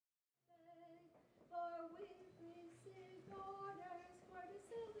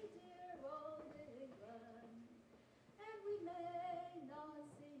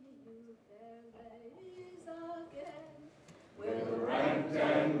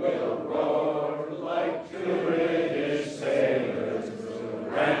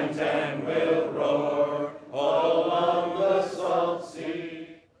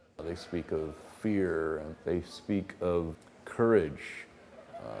speak of fear, and they speak of courage.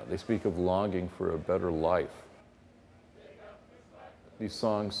 They speak of longing for a better life. These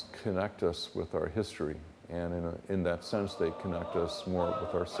songs connect us with our history, and in that sense, they connect us more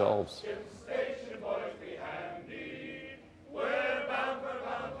with ourselves.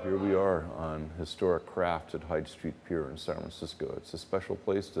 Here we are on historic craft at Hyde Street Pier in San Francisco. It's a special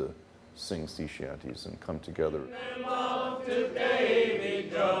place to sing sea shanties and come together.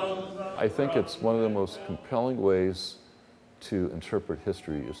 I think it's one of the most compelling ways to interpret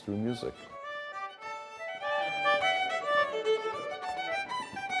history is through music.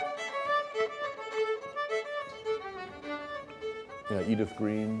 Edith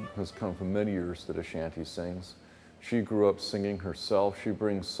Greene has come from many years that a shanty sings. She grew up singing herself. She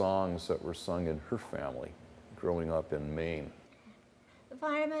brings songs that were sung in her family, growing up in Maine. The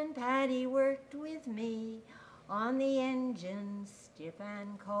fireman Paddy worked with me on the engine, stiff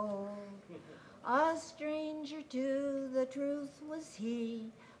and cold. A stranger to the truth was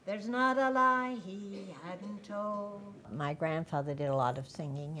he. There's not a lie he hadn't told. My grandfather did a lot of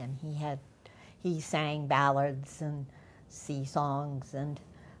singing, and he sang ballads and sea songs, and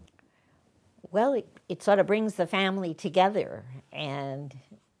well, it sort of brings the family together, and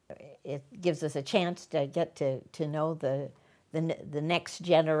it gives us a chance to get to know the next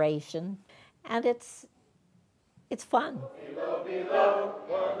generation, and it's fun. Below, below,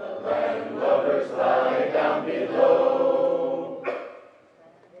 while the landlubbers lie down below.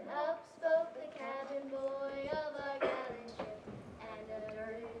 Up spoke the cabin boy of a gallant ship, and a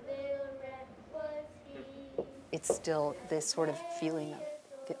dirty little red was he. It's still this sort of feeling of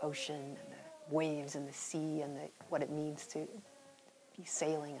the ocean and the waves and the sea and what it means to be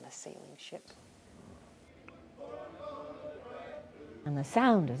sailing in a sailing ship. And the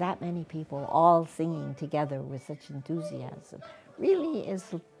sound of that many people all singing together with such enthusiasm really is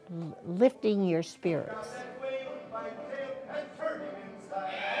lifting your spirits.